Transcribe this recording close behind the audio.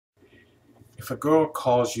If a girl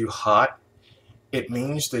calls you hot, it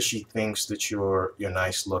means that she thinks that you're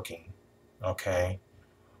nice looking, okay?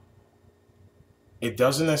 It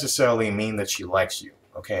doesn't necessarily mean that she likes you,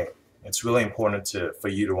 okay? It's really important for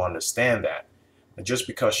you to understand that. And just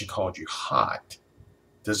because she called you hot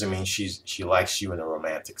doesn't mean she likes you in a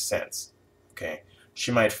romantic sense, okay?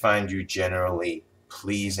 She might find you generally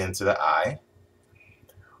pleasing to the eye,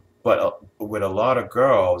 but with a lot of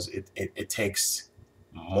girls, it takes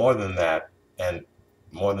more than that, and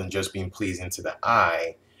more than just being pleasing to the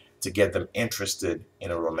eye to get them interested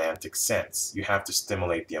in a romantic sense. You have to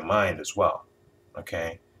stimulate their mind as well,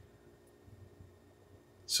 okay?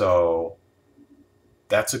 So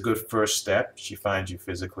that's a good first step. She finds you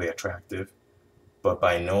physically attractive, but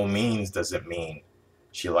by no means does it mean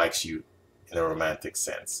she likes you in a romantic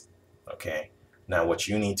sense, okay? Now what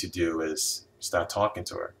you need to do is start talking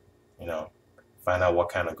to her, you know, find out what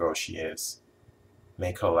kind of girl she is,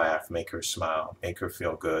 make her laugh, make her smile, make her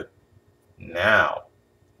feel good. Now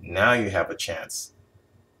you have a chance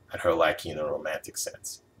at her liking you in a romantic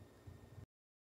sense.